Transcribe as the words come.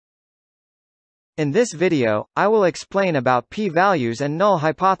In this video, I will explain about p-values and null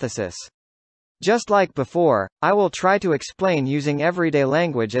hypothesis. Just like before, I will try to explain using everyday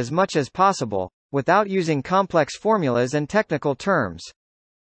language as much as possible, without using complex formulas and technical terms.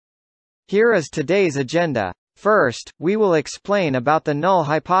 Here is today's agenda. First, we will explain about the null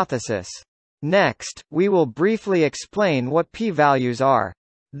hypothesis. Next, we will briefly explain what p-values are.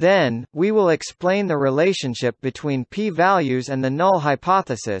 Then, we will explain the relationship between p-values and the null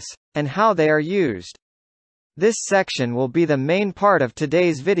hypothesis, and how they are used. This section will be the main part of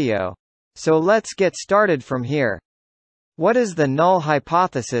today's video. So let's get started from here. What is the null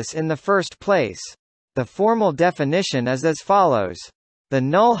hypothesis in the first place? The formal definition is as follows. The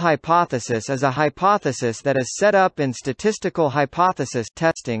null hypothesis is a hypothesis that is set up in statistical hypothesis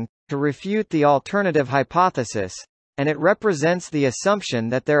testing, to refute the alternative hypothesis, and it represents the assumption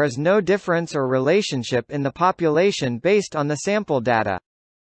that there is no difference or relationship in the population based on the sample data.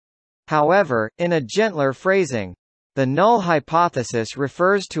 However, in a gentler phrasing, the null hypothesis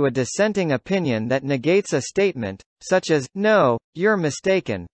refers to a dissenting opinion that negates a statement, such as, "No, you're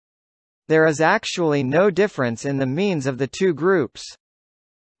mistaken." There is actually no difference in the means of the two groups.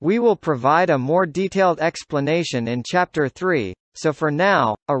 We will provide a more detailed explanation in Chapter 3, so for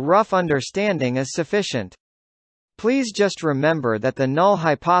now, a rough understanding is sufficient. Please just remember that the null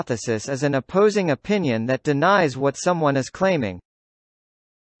hypothesis is an opposing opinion that denies what someone is claiming.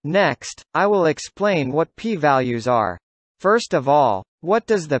 Next, I will explain what p-values are. First of all, what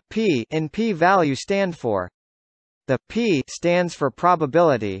does the p in p-value stand for? The p stands for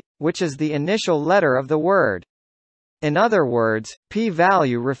probability, which is the initial letter of the word. In other words,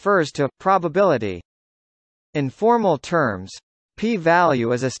 p-value refers to probability. In formal terms,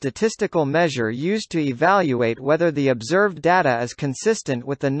 p-value is a statistical measure used to evaluate whether the observed data is consistent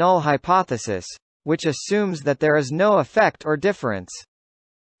with the null hypothesis, which assumes that there is no effect or difference.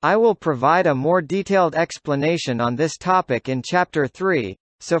 I will provide a more detailed explanation on this topic in Chapter 3,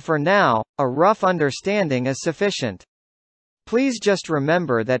 so for now, a rough understanding is sufficient. Please just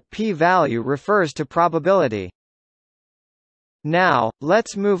remember that p-value refers to probability. Now,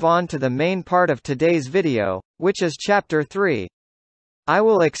 let's move on to the main part of today's video, which is Chapter 3. I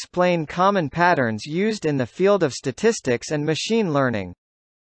will explain common patterns used in the field of statistics and machine learning.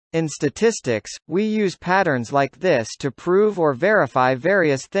 In statistics, we use patterns like this to prove or verify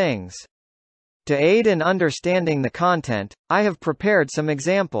various things. To aid in understanding the content, I have prepared some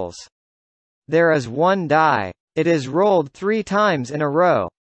examples. There is one die. It is rolled 3 times in a row.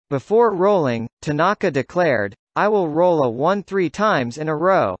 Before rolling, Tanaka declared, "I will roll a 1 3 times in a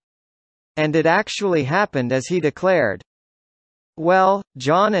row." And it actually happened as he declared. Well,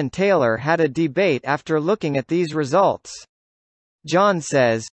 John and Taylor had a debate after looking at these results. John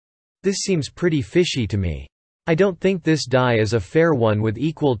says, "This seems pretty fishy to me. I don't think this die is a fair one with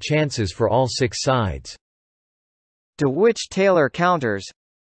equal chances for all 6 sides." To which Taylor counters,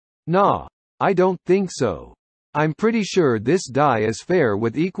 "Nah, I don't think so. I'm pretty sure this die is fair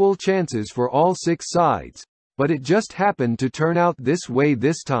with equal chances for all 6 sides, but it just happened to turn out this way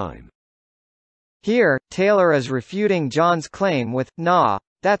this time." Here, Taylor is refuting John's claim with, "Nah,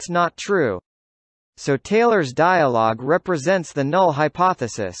 that's not true." So Taylor's dialogue represents the null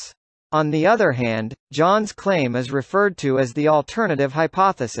hypothesis. On the other hand, John's claim is referred to as the alternative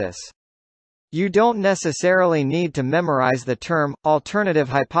hypothesis. You don't necessarily need to memorize the term, alternative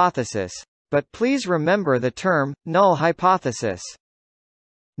hypothesis, but please remember the term, null hypothesis.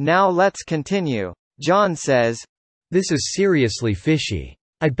 Now let's continue. John says, "This is seriously fishy.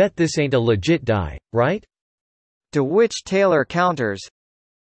 I bet this ain't a legit die, right?" To which Taylor counters,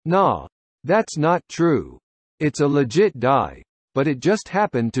 "Nah, that's not true. It's a legit die, but it just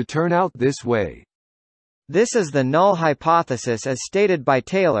happened to turn out this way." This is the null hypothesis as stated by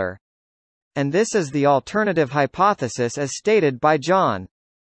Taylor. And this is the alternative hypothesis as stated by John.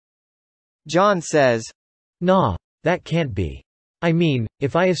 John says, "Nah, that can't be. I mean,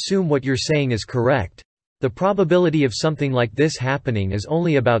 if I assume what you're saying is correct, the probability of something like this happening is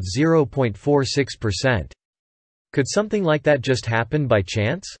only about 0.46%. Could something like that just happen by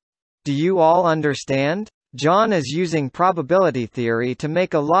chance?" Do you all understand? John is using probability theory to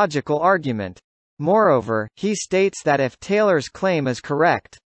make a logical argument. Moreover, he states that if Taylor's claim is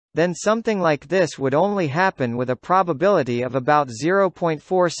correct, then something like this would only happen with a probability of about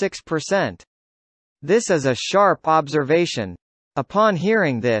 0.46%. This is a sharp observation. Upon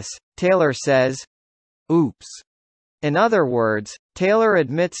hearing this, Taylor says, "Oops." In other words, Taylor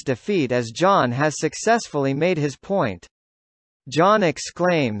admits defeat as John has successfully made his point. John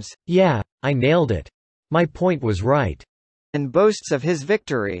exclaims, "Yeah, I nailed it. My point was right," and boasts of his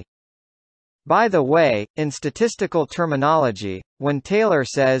victory. By the way, in statistical terminology, when Taylor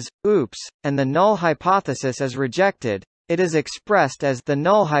says, oops, and the null hypothesis is rejected, it is expressed as the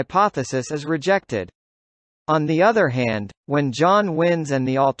null hypothesis is rejected. On the other hand, when John wins and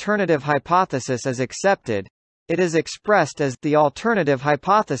the alternative hypothesis is accepted, it is expressed as the alternative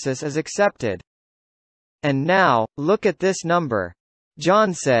hypothesis is accepted. And now, look at this number.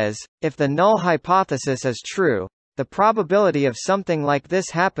 John says, if the null hypothesis is true, the probability of something like this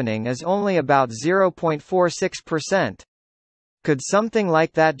happening is only about 0.46%. Could something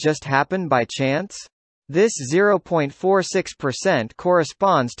like that just happen by chance? This 0.46%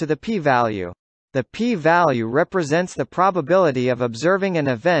 corresponds to the p-value. The p-value represents the probability of observing an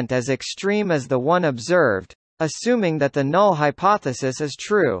event as extreme as the one observed, assuming that the null hypothesis is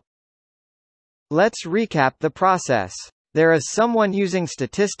true. Let's recap the process. There is someone using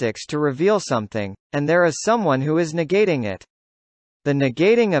statistics to reveal something, and there is someone who is negating it. The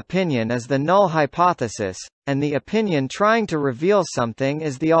negating opinion is the null hypothesis, and the opinion trying to reveal something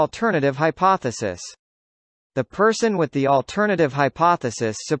is the alternative hypothesis. The person with the alternative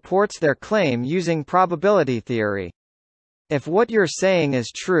hypothesis supports their claim using probability theory. If what you're saying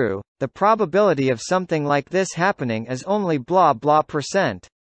is true, the probability of something like this happening is only blah blah %.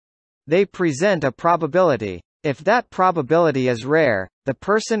 They present a probability. If that probability is rare, the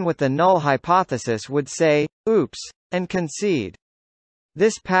person with the null hypothesis would say, oops, and concede.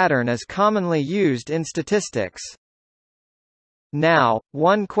 This pattern is commonly used in statistics. Now,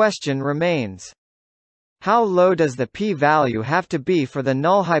 one question remains. How low does the p-value have to be for the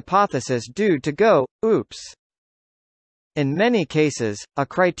null hypothesis due to go, oops? In many cases, a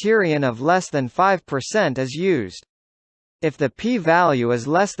criterion of less than 5% is used. If the p-value is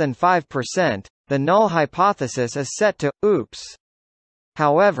less than 5%, the null hypothesis is set to oops.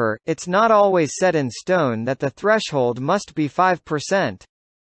 However, it's not always set in stone that the threshold must be 5%.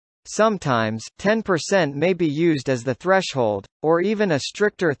 Sometimes, 10% may be used as the threshold, or even a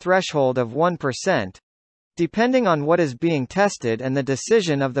stricter threshold of 1%, depending on what is being tested and the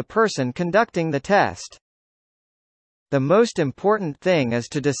decision of the person conducting the test. The most important thing is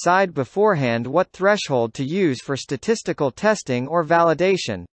to decide beforehand what threshold to use for statistical testing or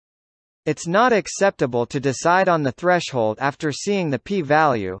validation. It's not acceptable to decide on the threshold after seeing the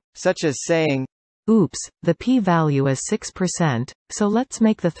p-value, such as saying, oops, the p-value is 6%, so let's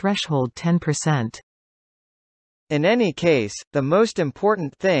make the threshold 10%. In any case, the most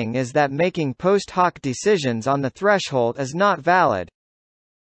important thing is that making post hoc decisions on the threshold is not valid.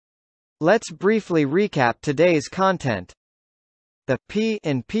 Let's briefly recap today's content. The P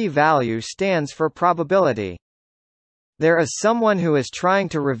in p-value stands for probability. There is someone who is trying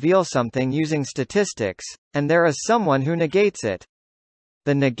to reveal something using statistics, and there is someone who negates it.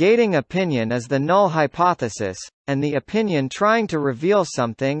 The negating opinion is the null hypothesis, and the opinion trying to reveal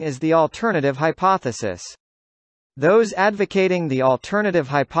something is the alternative hypothesis. Those advocating the alternative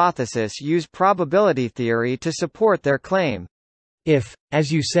hypothesis use probability theory to support their claim. If,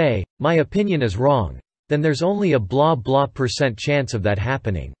 as you say, my opinion is wrong, then there's only a blah blah % chance of that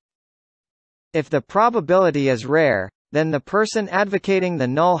happening. If the probability is rare, then the person advocating the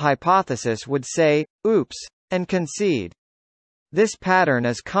null hypothesis would say, oops, and concede. This pattern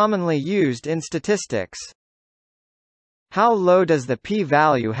is commonly used in statistics. How low does the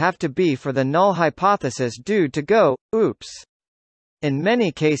p-value have to be for the null hypothesis due to go, oops? In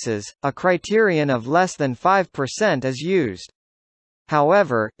many cases, a criterion of less than 5% is used.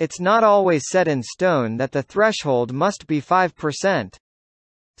 However, it's not always set in stone that the threshold must be 5%.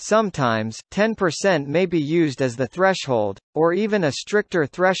 Sometimes, 10% may be used as the threshold, or even a stricter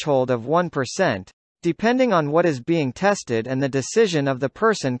threshold of 1%, depending on what is being tested and the decision of the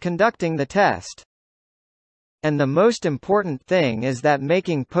person conducting the test. And the most important thing is that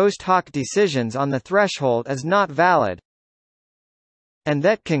making post hoc decisions on the threshold is not valid. And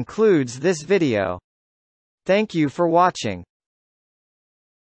that concludes this video. Thank you for watching.